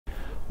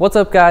What's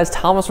up guys,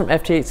 Thomas from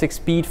FT86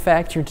 Speed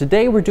Factory, and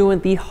today we're doing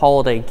the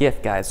holiday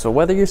gift guide. So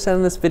whether you're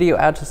sending this video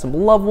out to some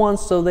loved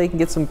ones so they can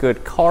get some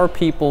good car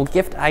people,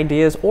 gift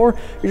ideas, or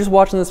you're just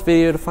watching this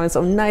video to find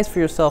something nice for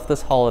yourself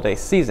this holiday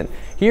season,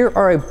 here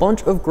are a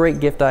bunch of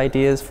great gift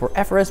ideas for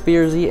FRS,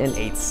 BRZ, and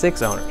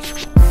 86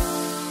 owners.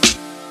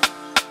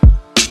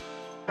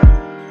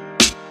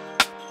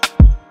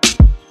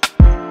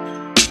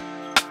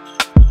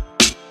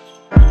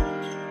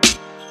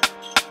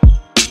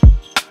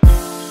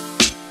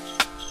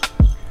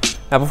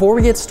 Now before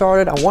we get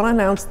started, I want to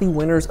announce the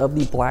winners of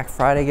the Black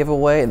Friday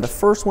giveaway, and the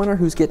first winner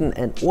who's getting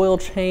an oil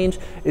change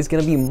is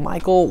going to be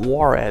Michael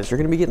Juarez. You're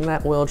going to be getting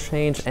that oil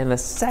change, and the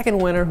second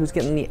winner who's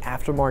getting the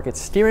aftermarket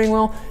steering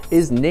wheel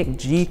is Nick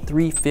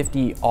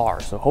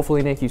G350R. So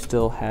hopefully Nick, you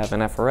still have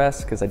an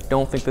FRS, because I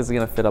don't think this is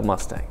going to fit a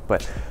Mustang,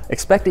 but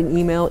expect an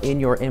email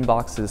in your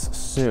inboxes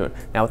soon.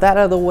 Now with that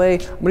out of the way, I'm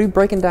going to be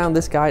breaking down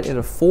this guide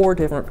into 4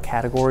 different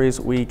categories.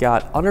 We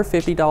got under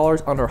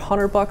 $50, under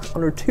 $100,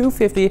 under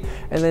 $250,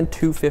 and then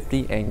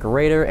 $250 and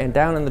greater, and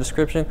down in the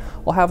description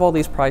we'll have all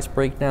these price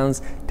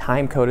breakdowns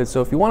time coded, so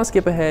if you want to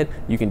skip ahead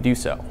you can do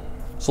so.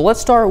 So let's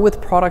start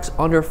with products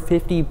under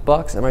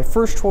 $50, and my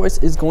first choice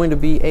is going to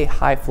be a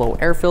high flow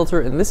air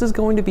filter, and this is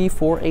going to be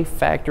for a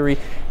factory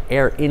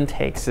air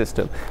intake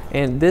system,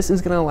 and this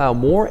is going to allow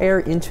more air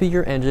into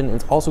your engine, and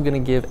it's also going to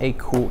give a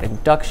cool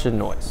induction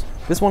noise.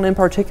 This one in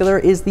particular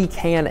is the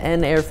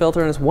K&N air filter,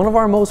 and it's one of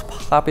our most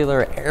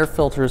popular air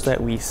filters that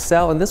we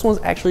sell, and this one's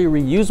actually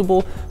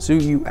reusable, so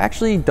you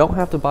actually don't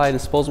have to buy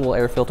disposable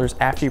air filters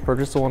after you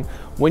purchase the one.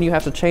 When you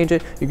have to change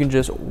it, you can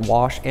just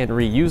wash and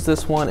reuse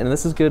this one, and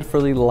this is good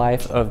for the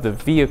life of the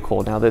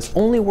vehicle. Now this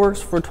only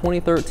works for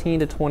 2013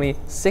 to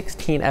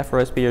 2016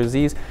 FRS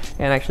BRZs,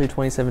 and actually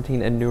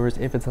 2017 and newer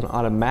if it's an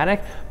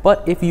automatic,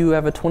 but if you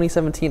have a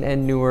 2017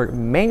 and newer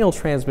manual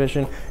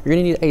transmission, you're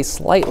going to need a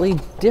slightly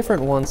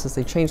different one since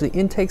they changed the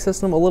intake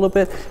system a little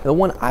bit. The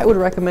one I would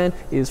recommend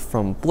is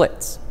from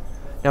Blitz.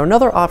 Now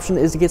another option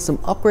is to get some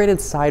upgraded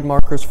side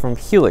markers from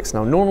Helix.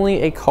 Now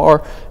normally a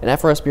car, an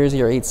FRS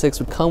BRZ or 86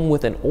 would come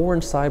with an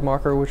orange side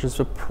marker, which is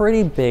a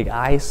pretty big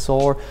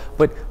eyesore,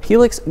 but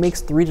Helix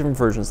makes 3 different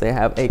versions. They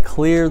have a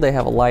clear, they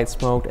have a light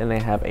smoked, and they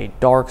have a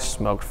dark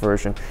smoked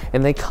version,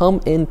 and they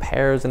come in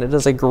pairs, and it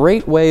is a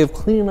great way of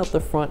cleaning up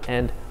the front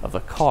end of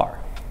the car.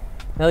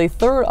 Now the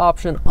third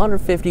option under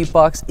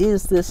 $50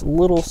 is this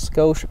little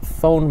Scosche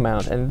phone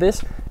mount, and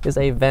this is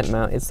a vent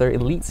mount. It's their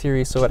Elite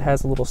series, so it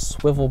has a little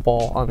swivel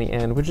ball on the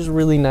end, which is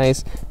really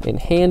nice and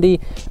handy.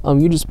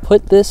 You just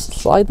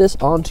slide this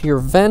onto your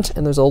vent,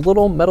 and there's a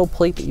little metal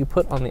plate that you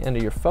put on the end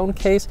of your phone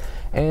case,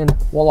 and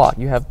voila,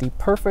 you have the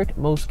perfect,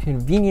 most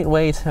convenient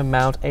way to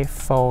mount a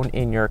phone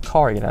in your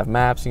car. You can have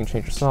maps, you can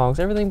change your songs,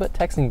 everything but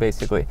texting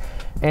basically.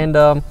 And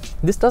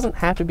this doesn't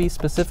have to be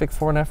specific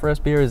for an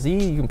FRS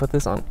BRZ. You can put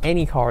this on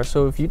any car.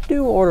 So if you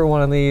do order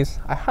one of these,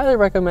 I highly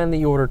recommend that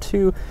you order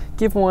 2.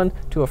 Give one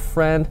to a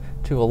friend,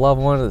 to a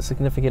loved one, a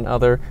significant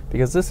other,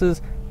 because this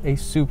is a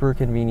super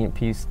convenient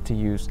piece to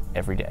use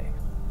every day.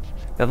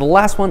 Now the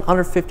last one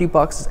under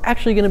 $50 is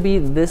actually going to be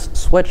this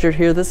sweatshirt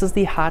here. This is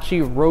the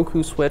Hachi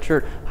Roku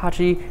sweatshirt.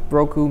 Hachi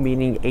Roku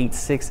meaning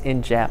 86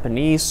 in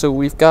Japanese. So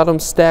we've got them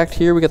stacked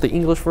here. We got the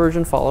English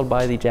version followed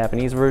by the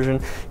Japanese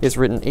version. It's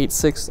written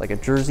 86 like a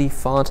jersey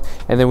font,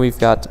 and then we've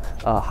got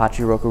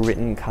Hachi Roku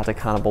written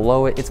katakana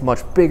below it. It's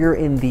much bigger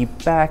in the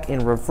back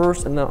in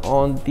reverse, and then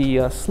on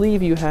the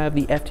sleeve you have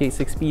the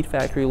FT86 Speed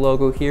Factory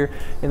logo here.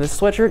 And this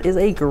sweatshirt is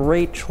a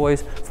great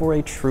choice for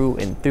a true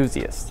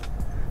enthusiast.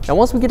 Now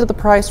once we get to the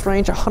price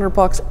range,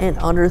 $100 and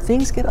under,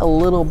 things get a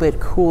little bit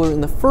cooler,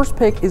 and the first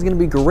pick is going to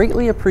be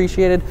greatly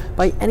appreciated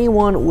by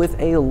anyone with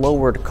a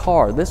lowered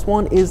car. This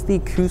one is the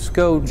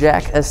Cusco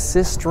Jack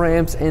Assist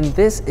Ramps, and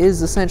this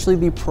is essentially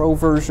the pro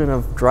version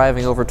of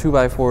driving over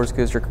 2x4s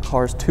because your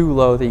car's too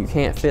low that you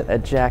can't fit a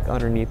jack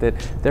underneath it.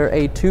 They're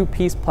a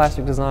 2-piece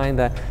plastic design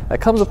that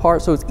comes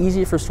apart, so it's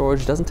easy for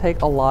storage. It doesn't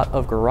take a lot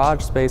of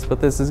garage space,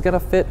 but this is going to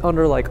fit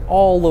under like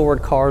all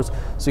lowered cars,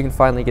 so you can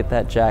finally get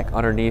that jack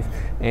underneath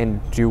and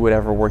do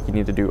whatever work you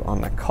need to do on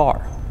the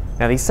car.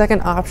 Now the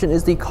second option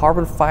is the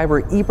carbon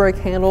fiber e-brake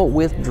handle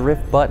with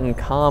drift button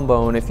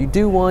combo, and if you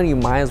do one, you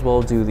might as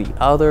well do the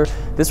other.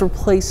 This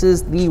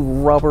replaces the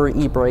rubber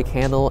e-brake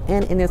handle,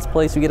 and in its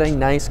place you get a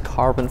nice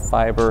carbon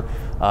fiber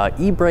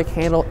e-brake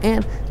handle,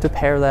 and to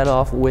pair that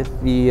off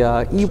with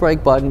the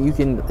e-brake button, you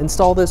can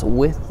install this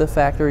with the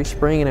factory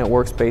spring, and it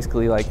works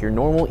basically like your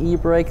normal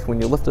e-brake.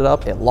 When you lift it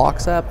up, it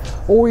locks up,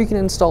 or you can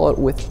install it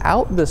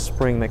without the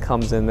spring that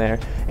comes in there,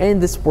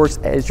 and this works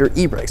as your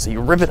e-brake. So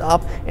you rip it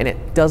up and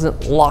it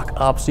doesn't lock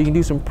up, so you can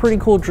do some pretty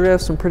cool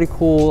drifts, some pretty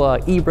cool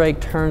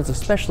e-brake turns,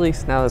 especially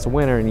now it's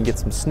winter and you get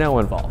some snow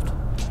involved.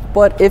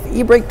 But if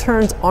e-brake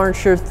turns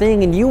aren't your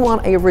thing and you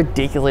want a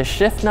ridiculous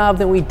shift knob,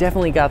 then we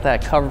definitely got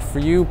that covered for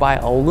you by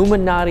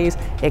Illuminati's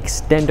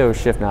Extendo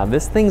shift knob.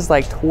 This thing's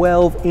like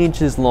 12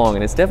 inches long,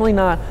 and it's definitely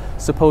not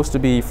supposed to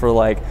be for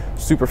like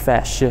super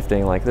fast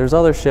shifting. Like there's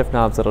other shift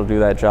knobs that'll do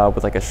that job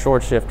with like a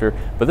short shifter,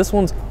 but this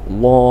one's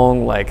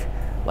long, like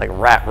like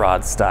rat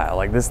rod style.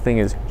 Like this thing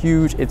is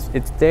huge.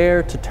 It's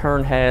there to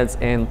turn heads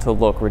and to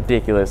look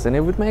ridiculous, and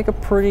it would make a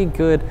pretty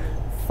good,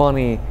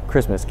 funny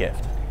Christmas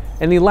gift.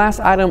 And the last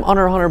item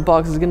under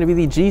 $100 is gonna be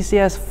the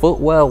GCS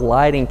footwell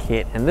lighting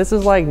kit. And this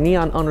is like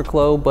neon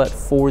underglow, but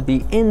for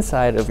the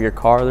inside of your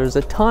car. There's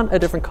a ton of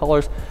different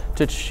colors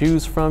to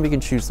choose from. You can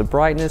choose the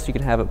brightness, you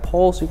can have it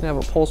pulse, you can have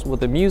it pulse with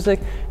the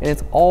music, and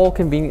it's all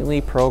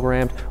conveniently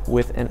programmed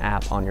with an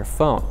app on your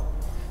phone.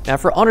 Now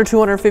for under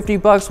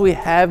 $250, we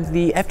have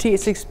the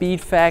FT86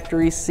 Speed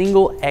Factory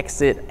single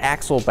exit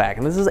axle back.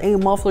 And this is a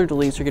muffler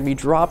delete, so you're gonna be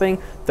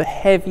dropping the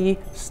heavy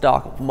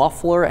stock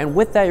muffler, and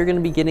with that, you're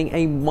gonna be getting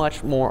a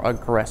much more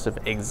aggressive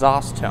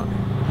exhaust tone.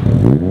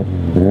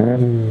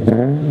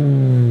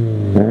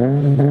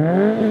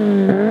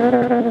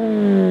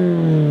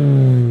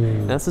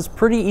 Now, this is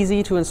pretty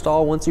easy to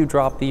install once you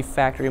drop the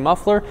factory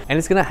muffler, and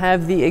it's gonna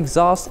have the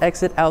exhaust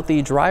exit out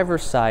the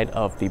driver's side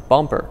of the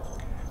bumper.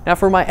 Now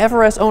for my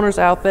FRS owners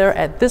out there,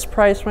 at this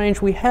price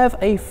range, we have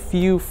a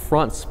few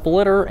front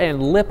splitter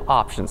and lip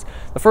options.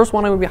 The first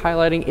one I'm going to be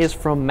highlighting is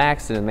from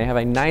Maxton, and they have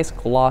a nice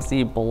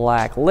glossy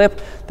black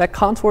lip that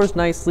contours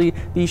nicely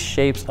the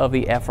shapes of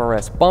the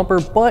FRS bumper.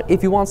 But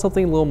if you want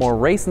something a little more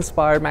race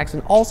inspired,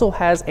 Maxton also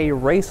has a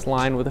race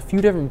line with a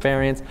few different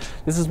variants.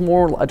 This is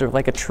more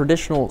like a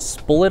traditional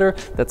splitter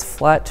that's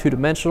flat,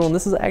 two-dimensional, and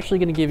this is actually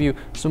going to give you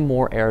some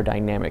more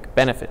aerodynamic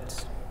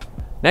benefits.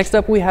 Next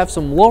up, we have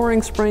some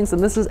lowering springs,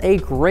 and this is a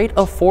great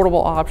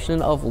affordable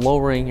option of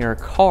lowering your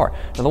car.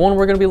 Now the one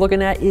we're gonna be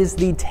looking at is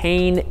the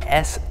Tane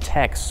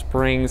S-Tech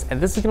springs, and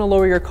this is gonna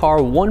lower your car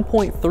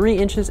 1.3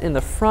 inches in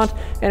the front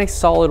and a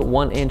solid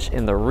 1 inch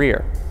in the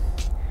rear.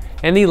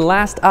 And the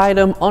last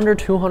item under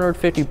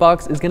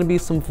 $250 is gonna be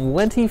some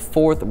Valenti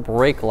 4th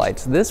brake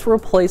lights. This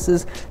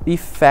replaces the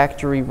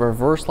factory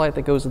reverse light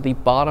that goes at the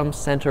bottom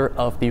center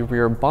of the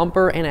rear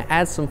bumper, and it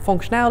adds some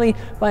functionality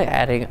by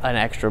adding an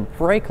extra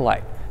brake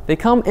light. They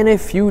come in a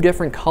few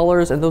different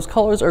colors, and those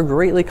colors are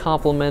greatly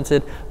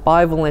complemented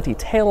by Valenti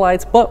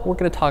taillights, but we're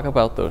going to talk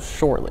about those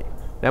shortly.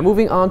 Now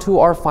moving on to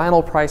our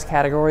final price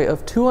category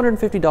of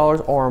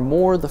 $250 or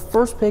more, the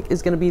first pick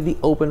is going to be the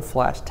Open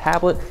Flash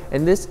tablet,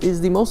 and this is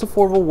the most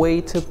affordable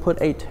way to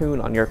put a tune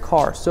on your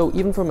car. So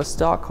even from a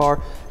stock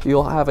car,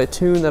 you'll have a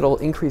tune that'll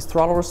increase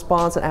throttle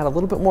response and add a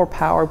little bit more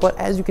power, but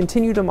as you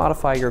continue to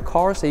modify your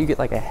car, say you get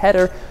like a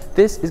header,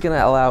 this is going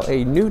to allow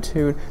a new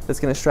tune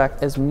that's going to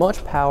extract as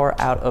much power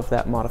out of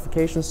that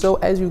modification. So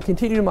as you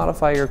continue to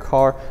modify your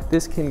car,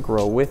 this can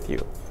grow with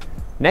you.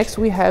 Next,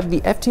 we have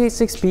the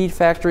FT86 Speed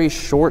Factory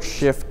short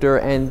shifter,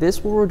 and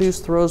this will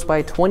reduce throws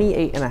by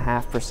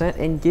 28.5%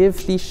 and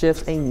give the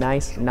shifts a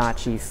nice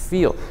notchy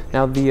feel.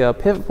 Now, the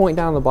pivot point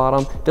down the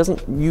bottom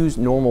doesn't use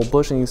normal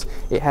bushings.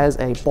 It has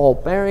a ball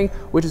bearing,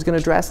 which is going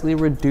to drastically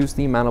reduce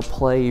the amount of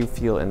play you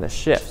feel in the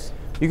shifts.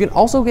 You can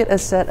also get a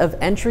set of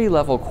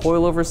entry-level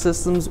coilover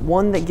systems.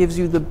 One that gives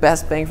you the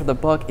best bang for the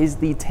buck is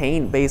the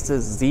Tane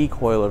Basis Z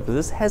coilover.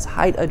 This has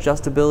height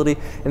adjustability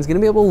and is going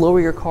to be able to lower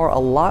your car a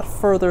lot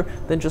further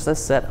than just a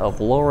set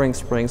of lowering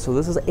springs. So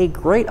this is a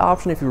great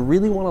option if you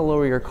really want to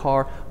lower your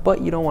car,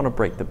 but you don't want to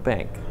break the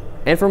bank.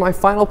 And for my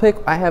final pick,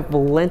 I have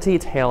Valenti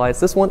taillights.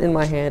 This one in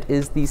my hand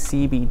is the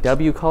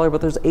CBW color, but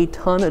there's a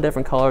ton of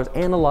different colors,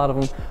 and a lot of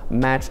them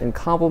match and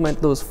complement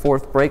those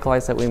 4th brake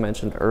lights that we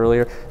mentioned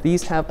earlier.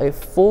 These have a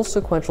full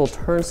sequential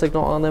turn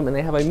signal on them, and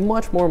they have a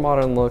much more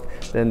modern look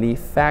than the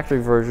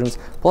factory versions.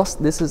 Plus,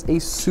 this is a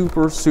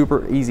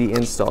super easy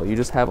install. You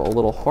just have a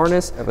little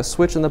harness, have a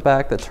switch in the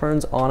back that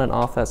turns on and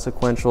off that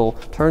sequential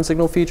turn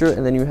signal feature,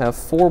 and then you have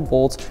 4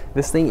 bolts.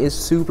 This thing is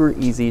super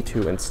easy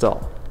to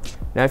install.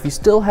 Now, if you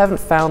still haven't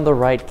found the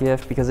right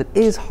gift, because it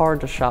is hard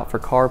to shop for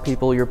car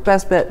people, your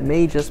best bet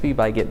may just be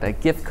by getting a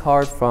gift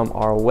card from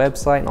our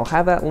website, and I'll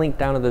have that link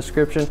down in the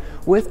description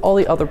with all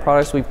the other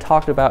products we've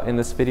talked about in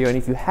this video. And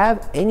if you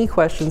have any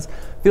questions,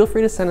 feel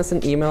free to send us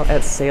an email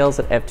at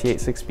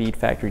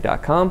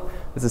sales@ft86speedfactory.com.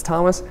 This is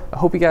Thomas. I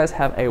hope you guys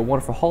have a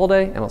wonderful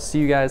holiday, and I'll see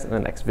you guys in the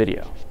next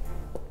video.